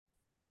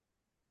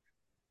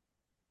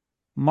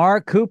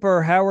Mark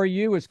Cooper, how are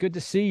you? It's good to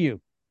see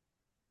you.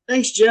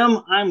 Thanks, Jim.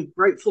 I'm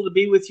grateful to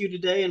be with you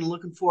today and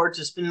looking forward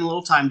to spending a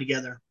little time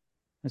together.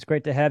 It's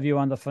great to have you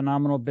on the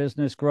Phenomenal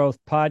Business Growth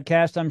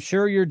podcast. I'm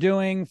sure you're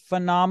doing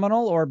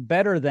phenomenal or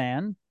better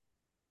than.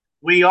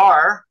 We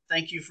are.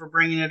 Thank you for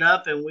bringing it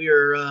up, and we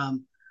are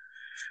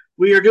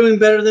doing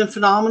better than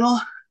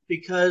phenomenal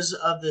because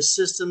of the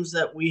systems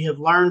that we have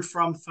learned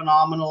from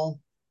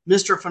Phenomenal,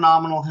 Mr.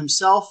 Phenomenal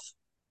himself,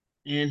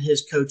 and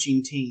his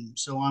coaching team.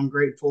 So I'm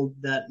grateful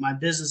that my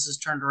business has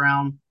turned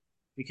around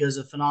because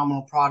of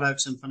phenomenal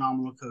products and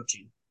phenomenal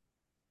coaching.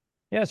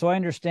 Yeah, so I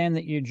understand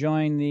that you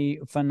joined the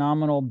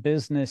Phenomenal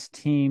Business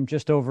team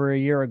just over a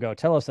year ago.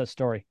 Tell us that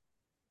story.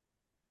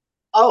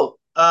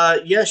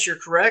 Yes, you're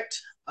correct.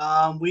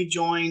 We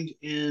joined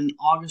in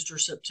August or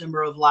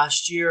September of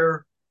last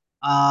year.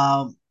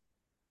 Um,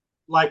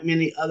 like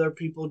many other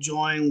people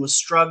joined, was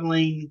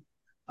struggling.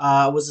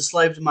 Was a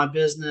slave to my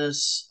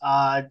business.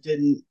 I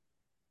didn't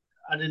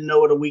know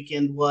what a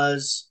weekend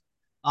was.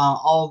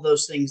 All of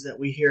those things that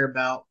we hear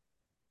about.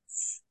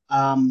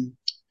 Um,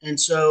 and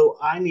so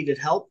I needed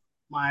help.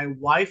 My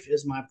wife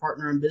is my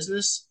partner in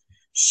business.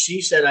 She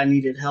said I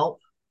needed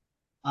help.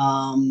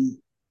 Um,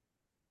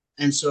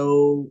 And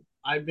so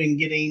I've been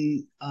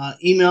getting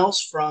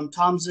emails from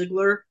Tom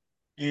Ziegler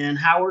and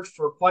Howard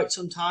for quite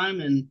some time.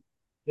 And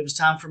it was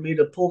time for me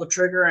to pull the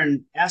trigger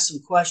and ask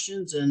some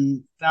questions,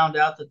 and found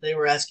out that they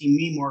were asking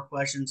me more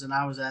questions than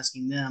I was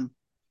asking them.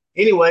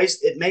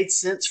 Anyways, it made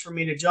sense for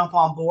me to jump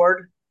on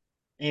board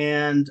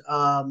and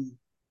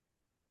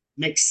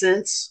make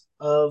sense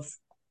of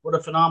what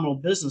a phenomenal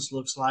business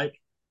looks like.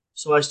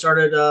 So I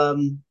started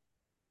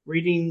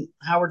reading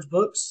Howard's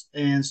books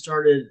and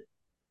started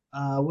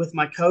with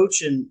my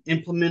coach and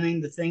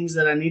implementing the things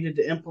that I needed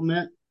to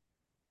implement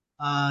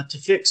to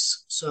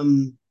fix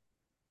some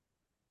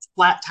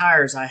flat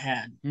tires I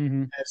had,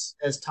 Mm-hmm.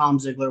 as Tom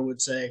Ziegler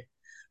would say.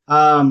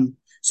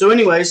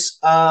 Anyways,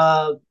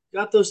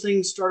 got those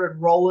things started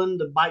rolling.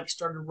 The bike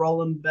started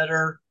rolling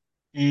better,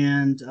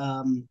 and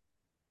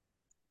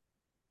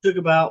took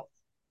about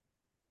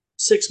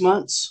 6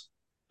 months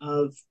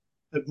of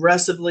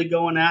aggressively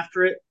going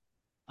after it,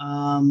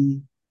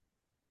 um,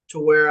 to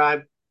where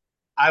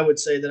I would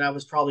say that I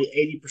was probably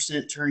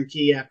 80%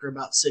 turnkey after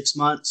about 6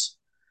 months.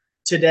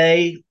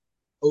 Today,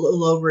 a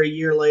little over a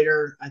year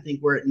later, I think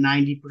we're at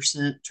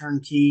 90%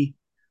 turnkey.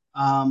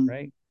 Um,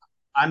 Right.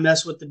 I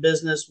mess with the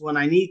business when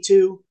I need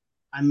to.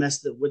 I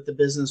mess with the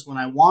business when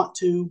I want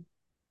to.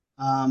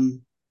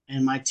 Um,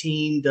 and my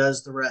team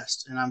does the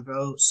rest. And I'm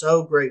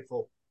so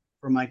grateful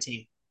for my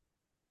team.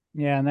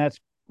 Yeah, and that's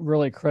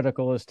really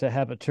critical is to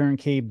have a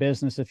turnkey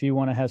business if you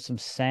want to have some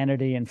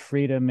sanity and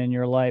freedom in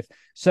your life.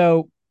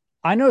 So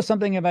I know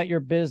something about your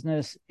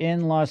business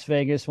in Las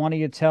Vegas. Why don't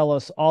you tell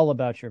us all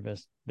about your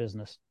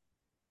business?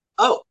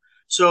 Oh,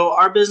 so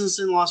our business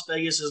in Las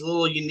Vegas is a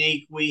little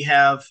unique.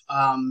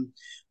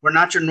 We're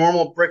not your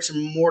normal bricks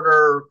and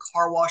mortar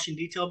car wash and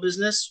detail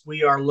business.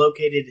 We are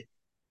located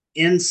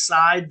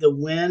inside the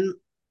Wynn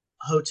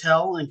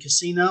Hotel and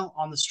Casino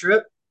on the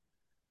Strip,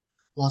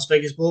 Las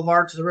Vegas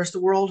Boulevard to the rest of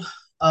the world.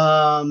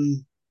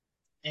 Um,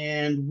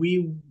 and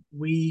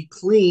we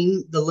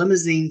clean the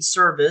limousine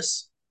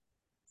service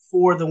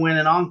for the Wynn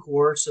and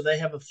Encore. So they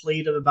have a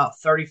fleet of about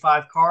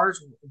 35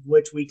 cars,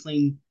 which we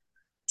clean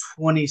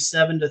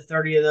 27 to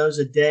 30 of those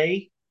a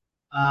day,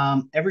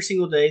 every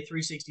single day,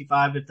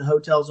 365. If the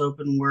hotel's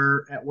open,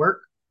 we're at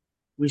work.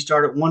 We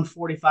start at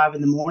 1:45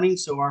 in the morning,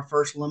 so our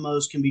first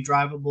limos can be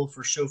drivable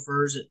for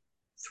chauffeurs at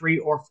 3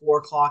 or 4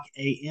 o'clock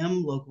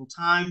a.m. local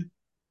time.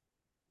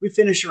 We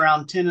finish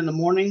around 10 in the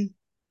morning,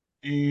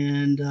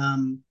 and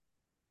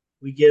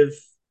we give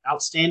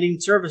outstanding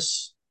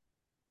service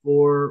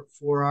for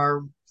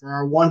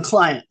our one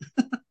client.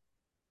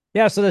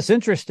 Yeah, so that's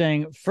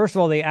interesting. First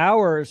of all, the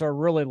hours are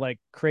really like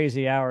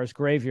crazy hours,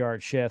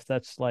 graveyard shift.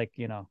 That's like,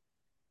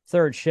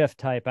 third shift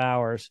type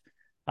hours,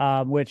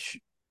 which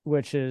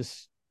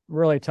is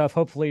really tough.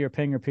 Hopefully you're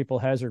paying your people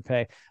hazard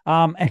pay.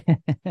 And,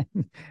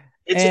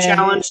 It's a and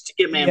challenge to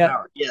get yeah,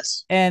 manpower.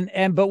 Yes.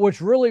 and but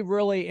what's really,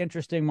 really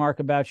interesting,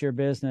 Mark, about your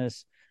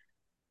business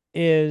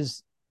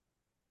is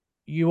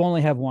you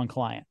only have one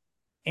client.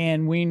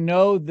 And we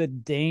know the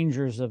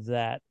dangers of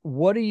that.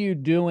 What are you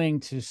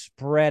doing to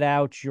spread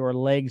out your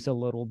legs a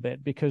little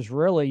bit? Because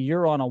really,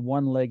 you're on a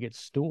one legged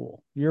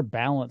stool. You're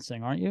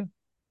balancing, aren't you?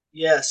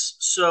 Yes.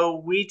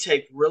 So we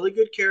take really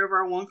good care of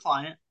our one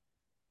client,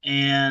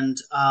 and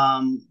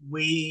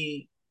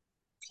we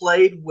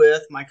played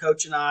with my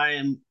coach and I,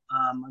 and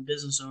my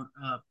business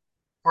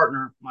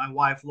partner, my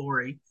wife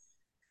Lori.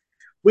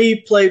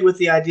 We played with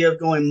the idea of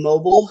going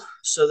mobile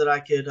so that I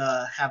could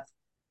have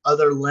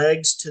other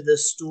legs to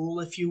this stool,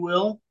 if you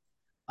will.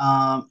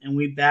 And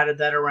we batted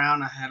that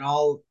around.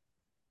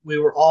 We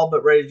were all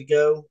but ready to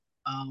go.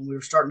 We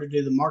were starting to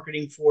do the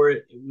marketing for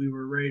it. We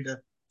were ready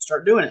to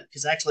start doing it,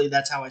 because actually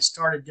that's how I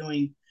started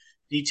doing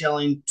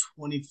detailing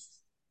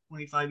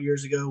 25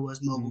 years ago,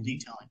 was mobile Mm-hmm.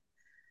 detailing.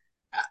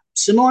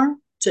 Similar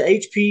to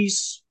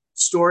HP's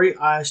story,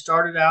 I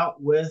started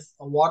out with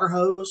a water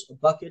hose, a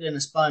bucket, and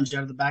a sponge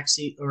out of the back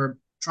seat or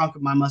trunk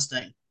of my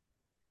Mustang.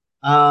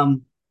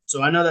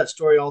 So I know that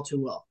story all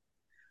too well.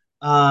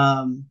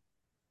 Um,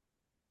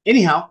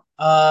 anyhow,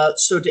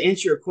 so to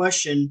answer your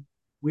question,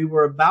 we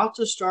were about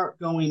to start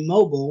going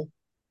mobile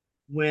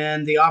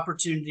when the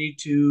opportunity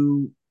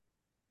to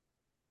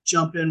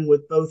jump in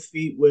with both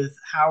feet with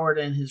Howard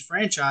and his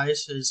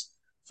franchise, his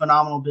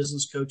phenomenal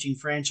business coaching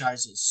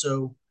franchises.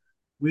 So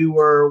we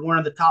were one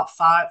of the top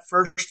five,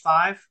 first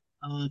five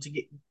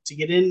to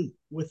get in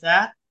with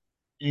that,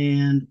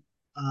 and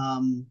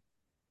um,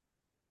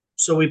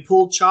 so we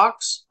pulled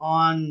chocks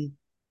on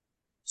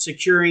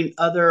securing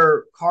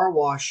other car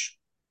wash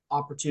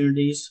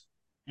opportunities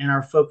and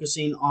are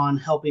focusing on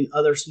helping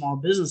other small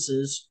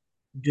businesses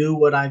do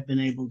what I've been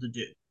able to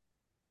do,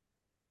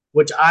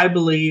 which I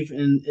believe,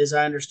 and as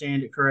I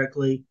understand it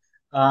correctly,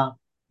 uh,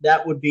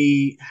 that would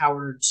be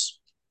Howard's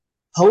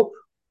hope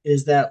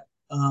is that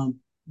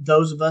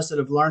those of us that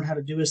have learned how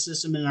to do a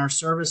system in our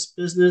service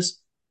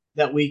business,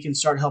 that we can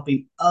start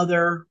helping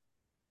other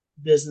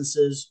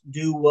businesses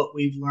do what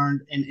we've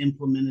learned and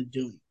implemented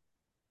doing.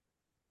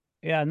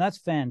 Yeah, and that's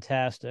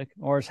fantastic.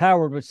 Or as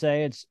Howard would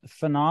say, it's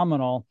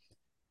phenomenal.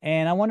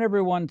 And I want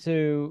everyone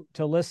to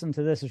listen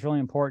to this. It's really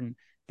important.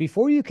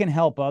 Before you can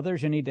help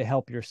others, you need to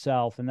help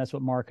yourself, and that's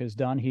what Mark has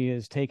done. He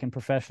has taken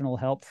professional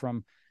help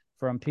from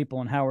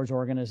people in Howard's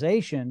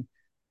organization,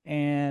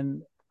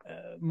 and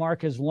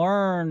Mark has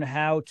learned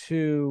how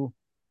to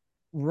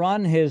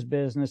run his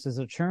business as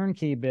a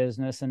turnkey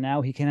business, and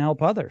now he can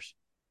help others.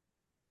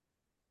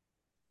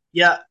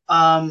 Yeah,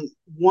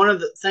 one of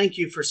the thank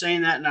you for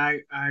saying that, and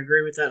I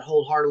agree with that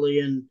wholeheartedly.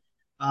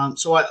 And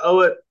so I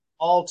owe it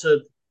all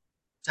to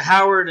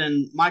Howard,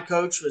 and my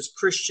coach was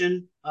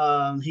Christian.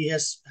 He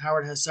has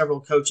Howard has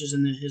several coaches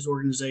in his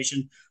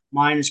organization.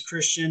 Mine is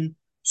Christian.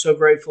 So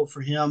grateful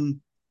for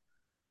him.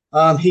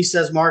 He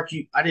says, Mark,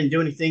 I didn't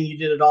do anything. You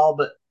did it all,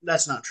 but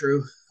that's not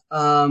true.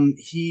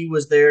 He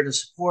was there to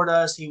support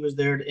us. He was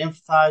there to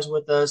empathize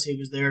with us. He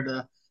was there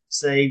to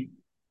say,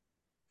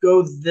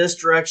 go this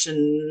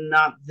direction,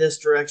 not this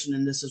direction,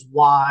 and this is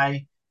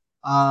why.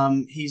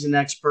 He's an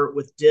expert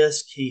with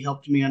DISC. He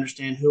helped me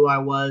understand who I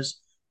was,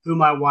 who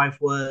my wife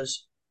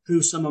was,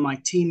 who some of my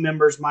team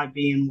members might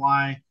be, and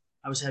why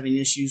I was having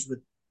issues with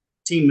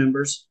team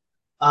members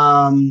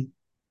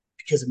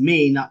because of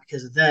me, not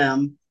because of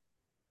them.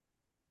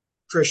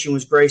 Christian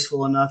was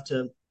graceful enough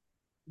to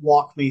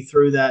walk me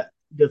through that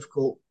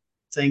difficult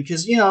thing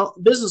because,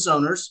 business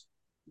owners,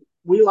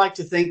 we like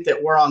to think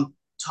that we're on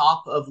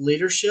top of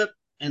leadership,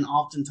 and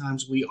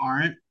oftentimes we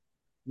aren't.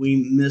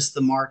 We miss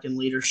the mark in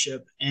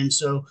leadership, and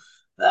so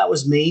that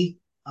was me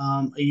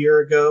a year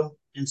ago.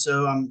 And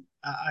so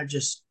I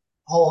just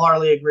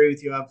wholeheartedly agree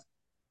with you.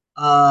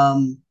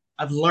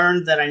 I've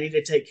learned that I need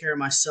to take care of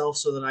myself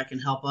so that I can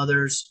help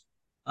others.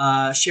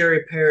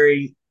 Sherry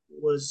Perry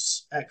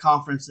was at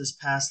conference this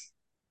past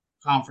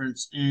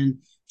conference, and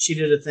she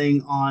did a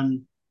thing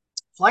on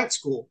flight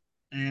school,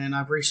 and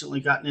I've recently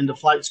gotten into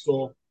flight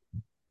school.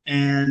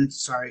 And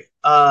sorry,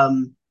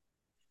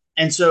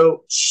 and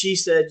so she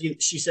said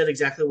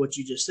exactly what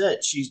you just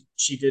said.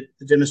 She did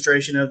the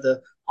demonstration of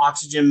the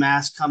oxygen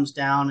mask comes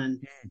down,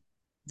 and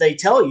they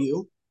tell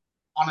you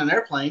on an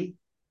airplane,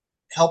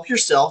 help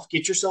yourself,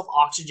 get yourself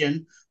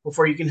oxygen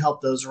before you can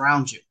help those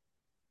around you.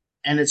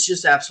 And it's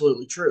just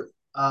absolutely true.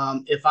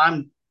 If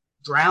I'm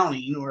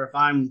drowning or if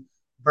I'm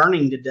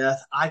burning to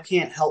death, I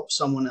can't help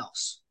someone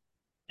else.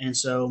 And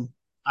so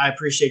I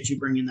appreciate you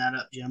bringing that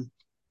up, Jim.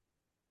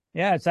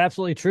 Yeah, it's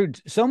absolutely true.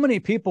 So many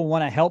people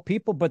want to help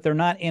people, but they're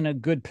not in a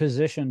good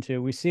position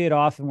to. We see it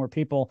often where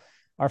people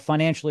are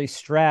financially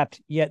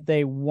strapped, yet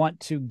they want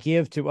to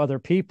give to other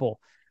people.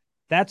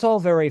 That's all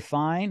very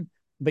fine,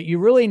 but you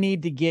really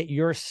need to get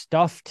your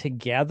stuff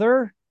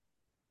together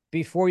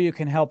before you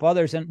can help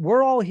others. And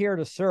we're all here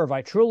to serve.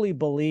 I truly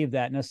believe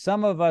that. Now,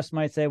 some of us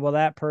might say, well,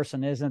 that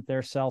person isn't,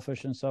 they're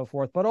selfish and so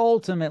forth. But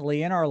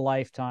ultimately, in our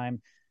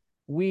lifetime,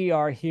 we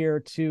are here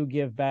to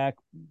give back,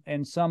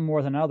 and some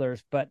more than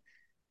others. But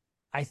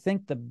I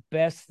think the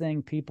best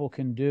thing people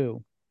can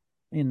do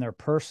in their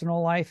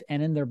personal life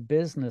and in their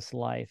business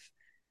life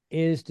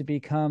is to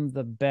become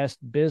the best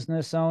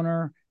business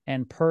owner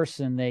and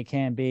person they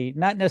can be.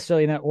 Not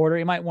necessarily in that order.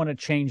 You might want to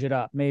change it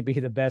up. Maybe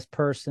the best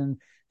person,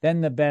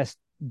 then the best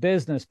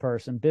business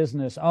person,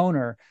 business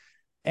owner.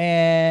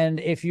 And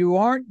if you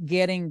aren't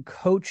getting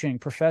coaching,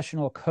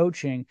 professional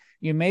coaching,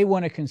 you may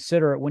want to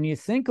consider it. When you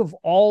think of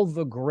all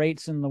the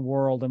greats in the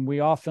world, and we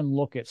often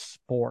look at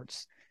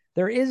sports,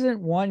 there isn't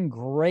one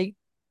great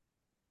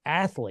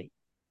athlete,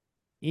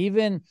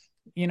 even,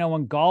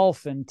 in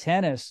golf and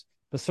tennis,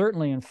 but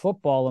certainly in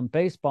football and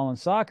baseball and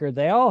soccer,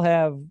 they all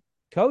have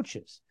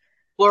coaches.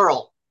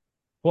 Plural.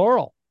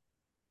 Plural.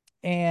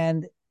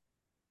 And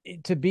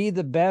to be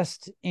the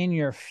best in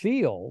your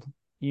field,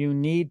 you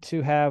need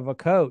to have a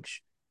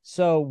coach.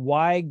 So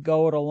why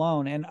go it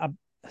alone? And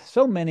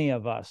so many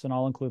of us, and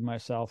I'll include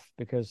myself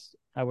because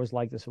I was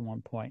like this at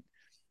one point,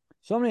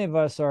 so many of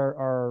us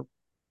are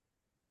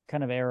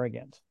kind of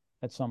arrogant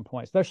at some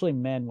point, especially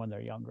men when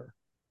they're younger.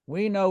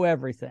 We know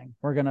everything.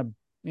 We're going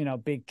to,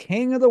 be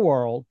king of the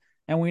world,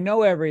 and we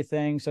know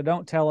everything. So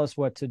don't tell us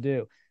what to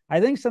do. I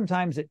think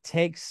sometimes it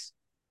takes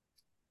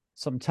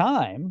some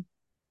time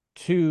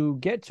to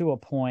get to a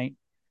point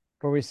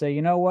where we say,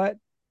 you know what?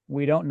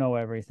 We don't know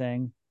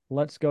everything.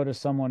 Let's go to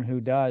someone who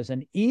does.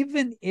 And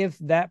even if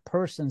that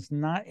person's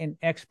not an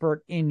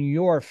expert in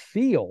your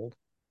field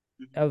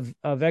of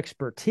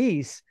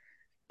expertise,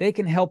 they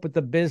can help with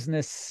the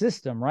business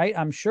system, right?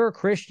 I'm sure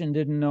Christian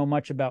didn't know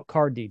much about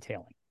car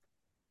detailing.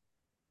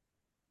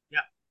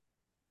 Yeah.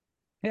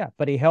 Yeah,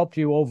 but he helped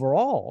you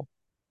overall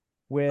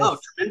with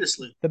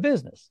tremendously. the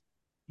business.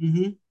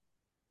 Mm-hmm.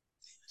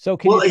 So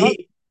can you talk?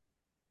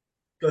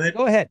 Go ahead.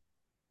 Go ahead.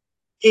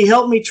 He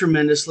helped me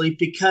tremendously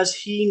because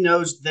he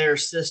knows their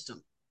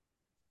system.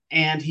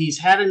 And he's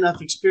had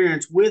enough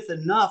experience with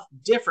enough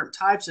different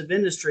types of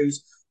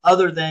industries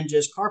other than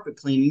just carpet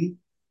cleaning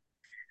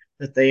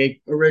that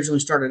they originally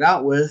started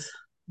out with.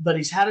 But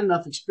he's had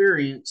enough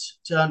experience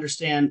to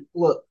understand,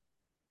 look,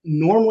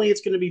 normally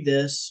it's going to be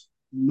this,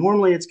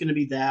 normally it's going to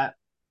be that,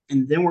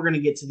 and then we're going to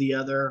get to the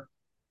other.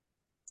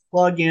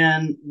 Plug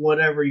in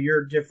whatever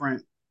your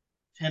different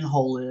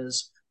pinhole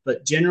is.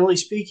 But generally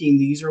speaking,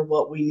 these are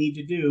what we need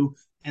to do.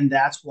 And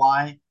that's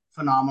why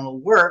Phenomenal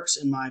works,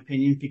 in my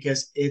opinion,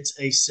 because it's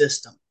a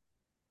system.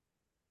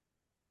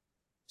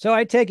 So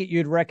I take it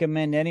you'd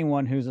recommend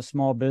anyone who's a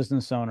small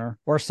business owner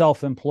or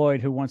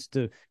self-employed who wants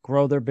to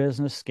grow their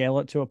business, scale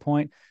it to a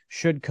point,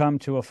 should come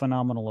to a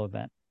Phenomenal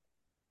event.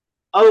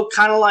 Oh,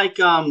 kind of like,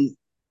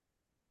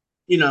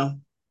 you know,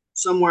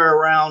 somewhere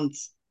around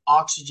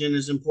oxygen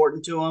is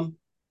important to them.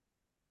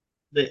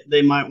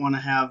 They might want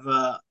to have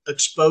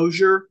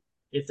exposure.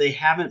 If they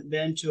haven't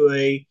been to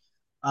a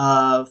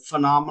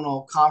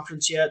Phenomenal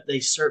conference yet, they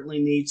certainly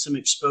need some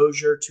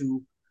exposure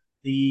to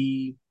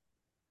the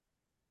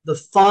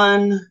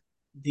fun,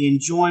 the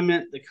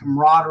enjoyment, the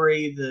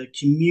camaraderie, the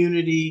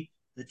community,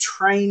 the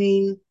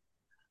training,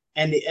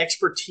 and the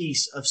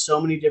expertise of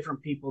so many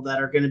different people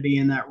that are going to be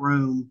in that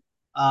room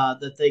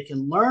that they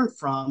can learn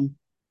from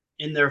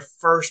in their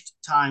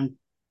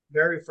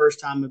very first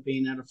time of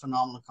being at a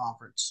Phenomenal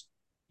conference.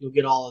 You'll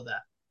get all of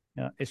that.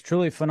 Yeah, it's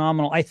truly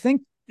phenomenal. I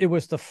think it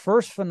was the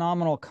first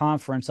Phenomenal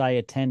conference I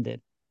attended,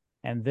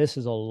 and this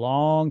is a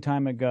long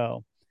time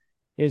ago,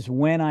 is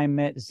when I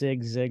met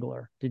Zig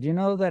Ziglar. Did you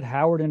know that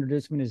Howard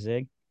introduced me to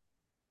Zig?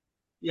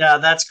 Yeah,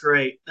 that's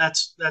great.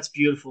 That's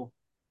beautiful.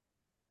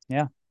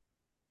 Yeah.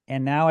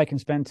 And now I can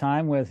spend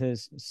time with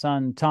his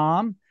son,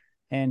 Tom,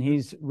 and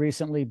he's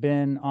recently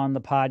been on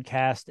the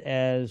podcast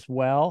as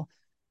well.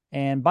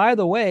 And by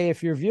the way,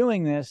 if you're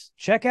viewing this,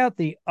 check out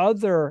the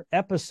other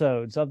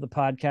episodes of the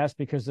podcast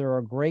because there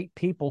are great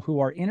people who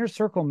are Inner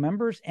Circle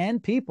members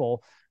and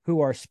people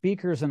who are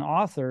speakers and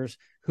authors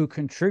who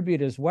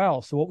contribute as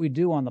well. So what we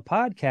do on the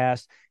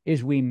podcast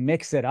is we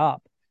mix it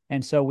up.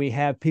 And so we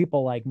have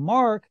people like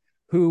Mark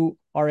who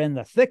are in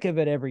the thick of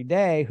it every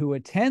day, who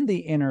attend the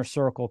Inner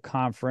Circle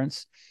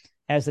conference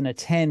as an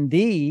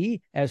attendee,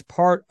 as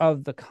part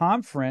of the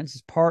conference,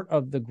 as part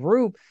of the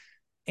group.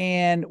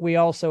 And we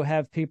also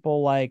have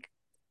people like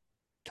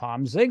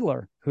Tom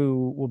Ziglar,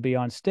 who will be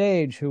on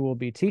stage, who will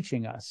be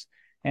teaching us.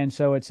 And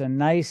so it's a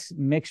nice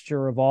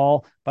mixture of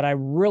all. But I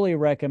really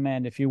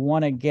recommend, if you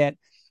want to get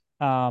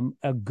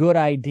a good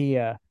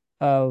idea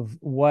of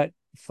what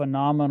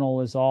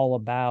Phenomenal is all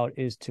about,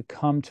 is to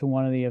come to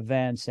one of the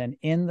events. And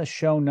in the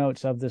show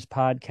notes of this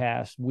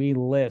podcast, we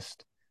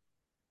list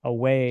a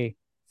way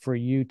for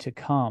you to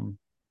come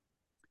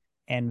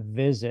and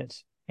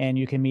visit. And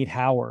you can meet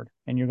Howard,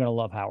 and you're going to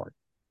love Howard.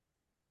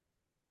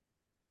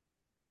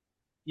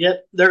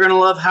 Yep, they're going to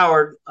love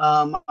Howard.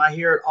 I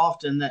hear it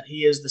often that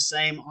he is the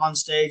same on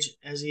stage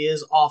as he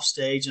is off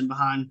stage and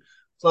behind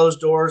closed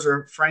doors,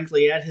 or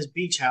frankly at his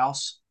beach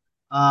house.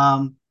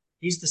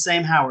 He's the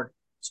same Howard.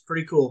 It's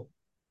pretty cool.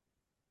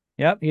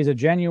 Yep, he's a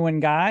genuine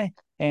guy,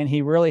 and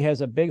he really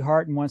has a big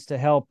heart and wants to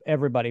help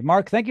everybody.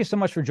 Mark, thank you so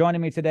much for joining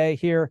me today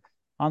here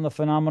on the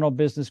Phenomenal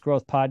Business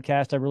Growth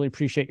Podcast. I really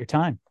appreciate your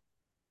time.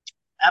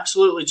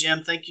 Absolutely,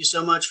 Jim. Thank you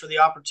so much for the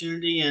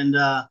opportunity, and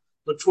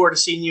look forward to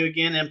seeing you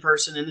again in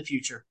person in the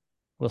future.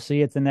 We'll see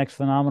you at the next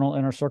Phenomenal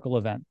Inner Circle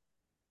event.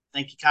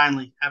 Thank you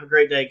kindly. Have a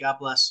great day. God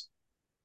bless.